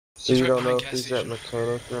So you don't know if he's at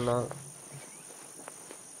mechanic or not?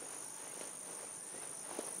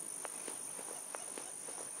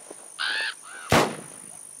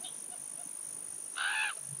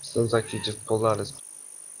 Seems like he just pulled out his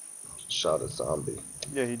shot a zombie.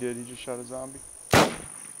 Yeah, he did. He just shot a zombie.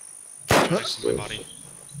 This is my body.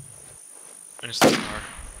 And it's the car.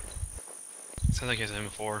 Sounds like he has an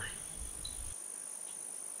M4.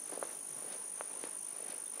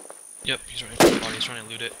 Yep, he's right in the car. He's trying to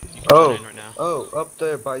loot it. You can get in right now. Oh, up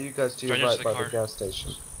there by you guys to your right by the gas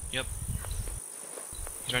station. Yep.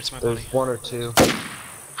 He's right to my There's body. one or two.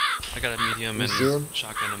 I got a medium and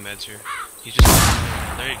shotgun and meds here. He's just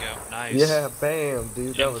there you go. Nice. Yeah, bam,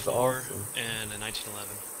 dude, that was M4 awesome. And a 1911.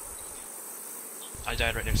 I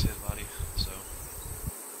died right next to his body, so.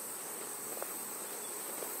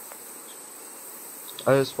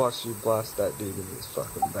 I just watched you blast that dude in his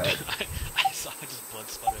fucking back. I saw just blood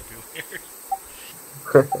spot everywhere.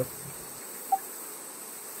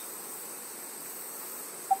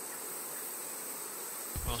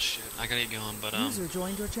 Well, shit, I gotta get going, but User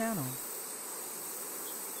joined your channel.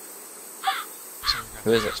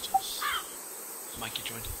 Who is it? Mikey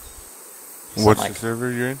joined. What's the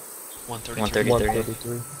server you're in?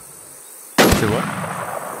 133. Say what?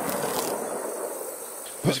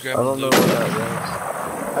 Who's I grabbing don't know loot? what that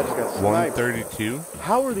was. I just got sniped. 132?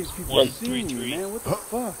 How are these people seeing me, man? What the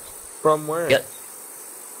fuck? From where? Yep.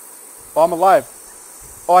 Oh, I'm alive.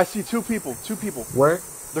 Oh, I see two people. Two people. Where?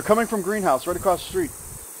 They're coming from greenhouse, right across the street.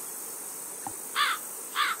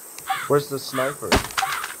 Where's the sniper?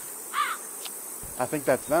 I think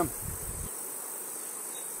that's them.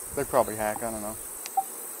 They probably hack, I don't know.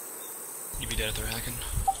 You'd be dead if they're hacking.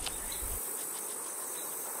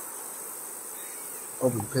 I'll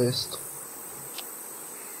be pissed.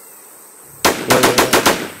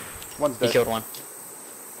 One's He dead. killed one.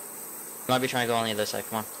 Might be trying to go on the other side,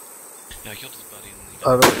 come on. Yeah, I killed his buddy. And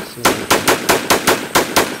I don't see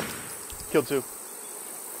him. Killed two.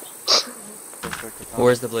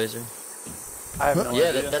 Where's the blazer? I have no Yeah,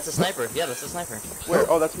 idea. that's a sniper. Yeah, that's a sniper. Where?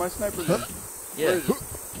 Oh, that's my sniper then. Yeah.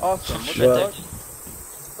 Awesome. What Right the there.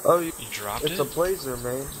 fuck? Oh, you dropped it's it? a blazer,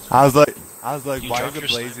 man. I was like, You why is dropped the your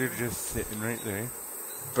blazer just sitting right there?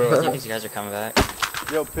 Bro, I think these guys are coming back.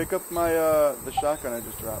 Yo, pick up my the shotgun I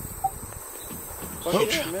just dropped. Fuck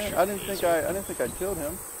yeah, man. I didn't think I killed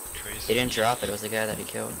him. Crazy. He didn't drop it, it was the guy that he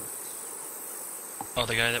killed. Oh,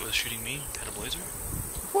 the guy that was shooting me had a blazer?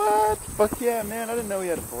 What? Fuck yeah, man. I didn't know he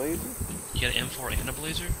had a blazer. He had an M4 and a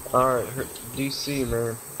blazer? Alright, DC,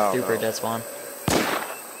 man. Super dead spawn.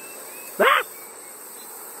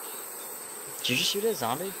 Did you just shoot a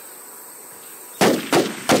zombie?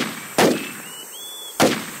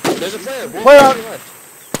 There's a player! Player out!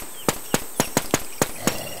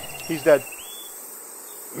 He's dead.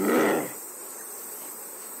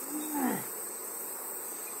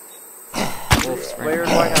 Player in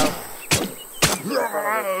White House.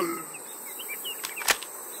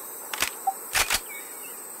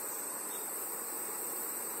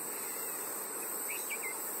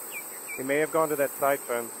 He may have gone to that side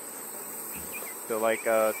fence. So like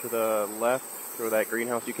to the left, through that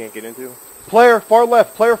greenhouse you can't get into. Player far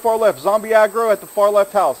left. Zombie aggro at the far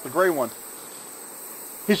left house, the gray one.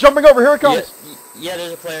 He's jumping over. Here he comes. Yeah,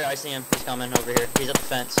 there's a player. I see him. He's coming over here. He's at the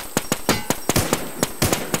fence.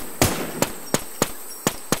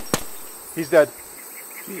 He's dead.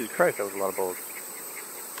 Jesus Christ, that was a lot of bullets.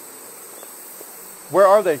 Where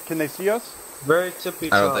are they? Can they see us? Very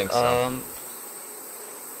tippy. I don't think so.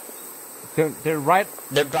 They're right.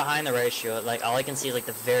 They're behind the ratio. Like all I can see is like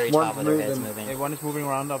the very top of their heads moving. Hey, one is moving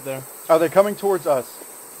around up there. Are they coming towards us?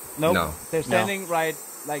 Nope. No. They're standing right,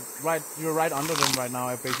 like right. You're right under them right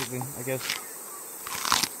now, basically. I guess.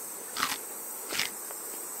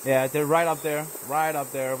 Yeah, they're right up there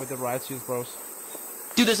with the riot shield bros.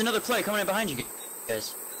 Dude, there's another player coming in behind you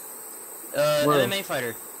guys. MMA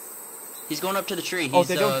fighter. He's going up to the tree. He's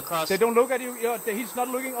across. They don't look at you. Yeah, he's not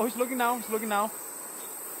looking. Oh, he's looking now. He's looking now.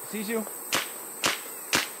 Sees you.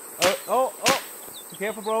 Oh. Be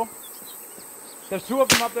careful, bro. There's two of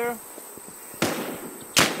them up there.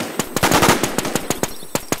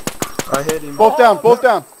 I hit him. Both down. Both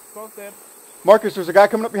dead. Marcus, there's a guy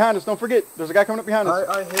coming up behind us. Don't forget. There's a guy coming up behind us.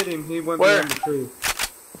 I hit him. He went Where? behind the tree.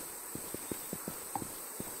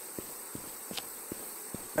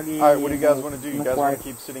 Alright, what do you guys want to do? You guys want to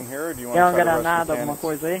keep sitting here, or do you want to try to rush the cannons?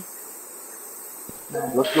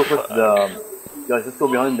 Let's go for guys, let's go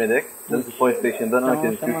behind medic, then to fire station, then I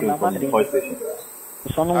can shoot him from the fire station.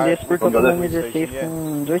 Só não desço porque eu tô no 16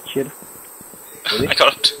 com 2 tiros. I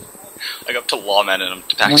got up to lawman and I'm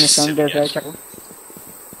back to Munição civilian. deserta.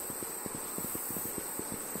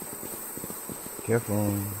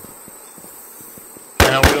 Careful.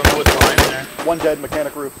 know, we don't know what's behind there. One dead,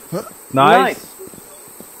 mechanic roof. Nice.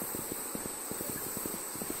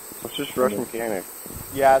 Let's just rush mechanic.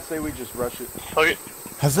 Yeah, I'd say we just rush it. Okay.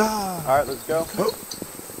 Huzzah! Alright, let's go.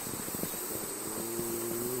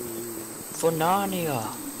 For Narnia.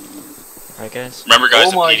 Alright, guys. Remember,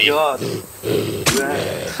 guys, Oh my PD. god.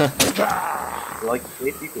 Like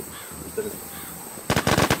 8 people.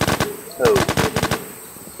 Oh.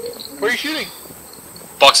 Where are you shooting?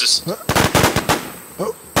 Boxes.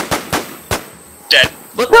 Dead.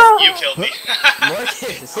 What? You killed me.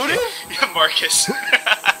 Marcus. Who did? Marcus.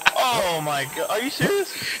 Oh my god, are you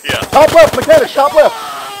serious? Yeah. Top left, mechanic, top left!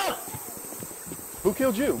 Who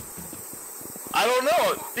killed you? I don't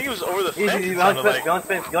know. I think it was over the fence. Easy, it behind sounded fence, like. behind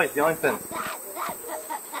fence, guys, behind fence.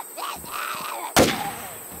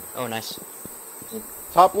 Oh, nice.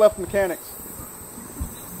 Top left, mechanics.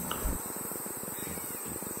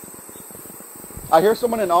 I hear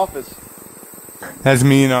someone in office. That's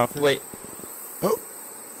me in office. Wait.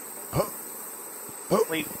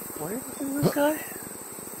 Wait, where is this guy?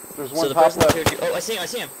 There's So one the top person that left. killed you. Oh, I see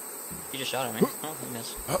him. He just shot at me. Oh, he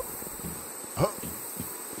missed.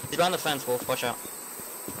 He's behind the fence, Wolf. Watch out.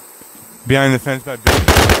 Behind the fence by Bill.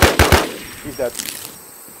 He's dead.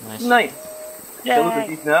 Nice. Nice. Kill the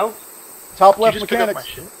cookies now. Top Did left, you just pick up my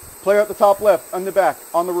mechanics. shit? Player at the top left, on the back,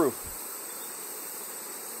 on the roof.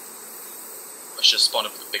 I should spawn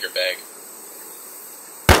up with a bigger bag.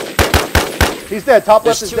 He's dead. Top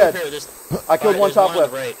There's left is two up dead. here. I killed one top on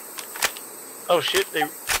left. the right. Oh shit, they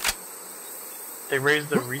raised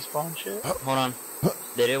the respawn shit? Hold on.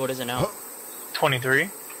 They did? What is it now? 23?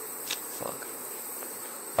 Fuck.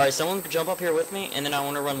 Alright, someone jump up here with me, and then I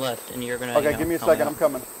want to run left, and you're gonna. Okay, you know, give me a help second. out. I'm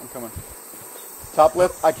coming. I'm coming. Top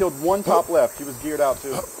left. I killed one top left. He was geared out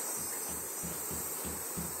too.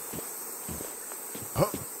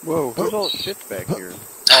 Whoa, who's all shit back here?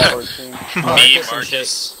 All our team. Me,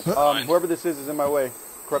 Marcus and Marcus. Whoever this is in my way.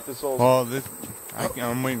 Corrupted souls. Oh, this.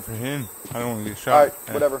 I'm waiting for him. I don't want to get shot. Alright,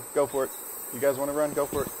 whatever. Go for it. You guys want to run? Go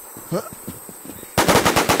for it.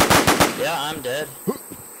 Yeah, I'm dead.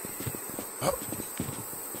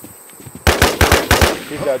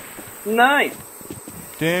 He's dead. Nice.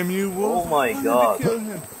 Damn you, Wolf. Oh my I wanted to god. kill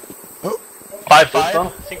him. 5-5? This one? I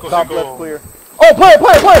think we'll Top go. left clear. Oh, player!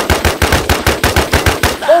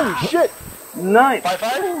 Holy shit! Nice.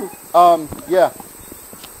 5-5? Yeah.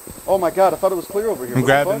 Oh my god, I thought it was clear over here. I'm What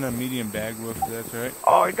the grabbing fuck? a medium bag, Wolf. That's right.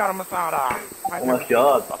 Oh, he got a Masada. Oh my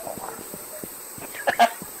god.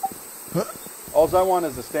 Alls I want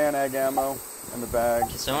is the Stan Egg ammo and the bag.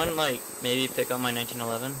 Can someone, like, maybe pick up my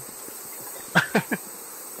 1911?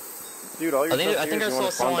 Dude, all your I stuff think here, I you saw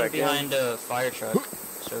wanna spawn someone back in? behind a fire truck,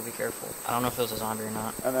 so be careful. I don't know if it was a zombie or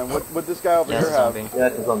not. And then what this guy over Yeah, here it's a have? zombie. Yeah,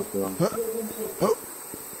 it's on the film.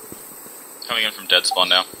 Coming in from dead spawn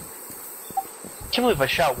now. I can't believe I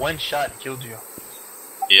shot one shot and killed you.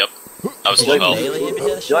 Yep. I was Did full you health. melee hit me to the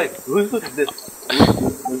Guys, shot? who's looking at this?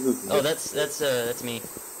 Who's Oh, that's me.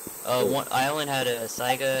 I only had a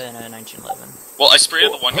Saiga and a 1911. Well, I sprayed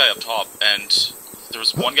at the one guy up top, and there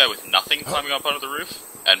was one guy with nothing climbing up out of the roof,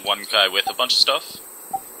 and one guy with a bunch of stuff.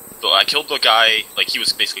 So I killed the guy, like, he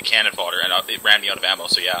was basically cannon fodder, and it ran me out of ammo,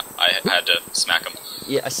 so yeah, I had to smack him.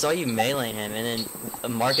 Yeah, I saw you meleeing him, and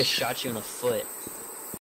then Marcus shot you in the foot.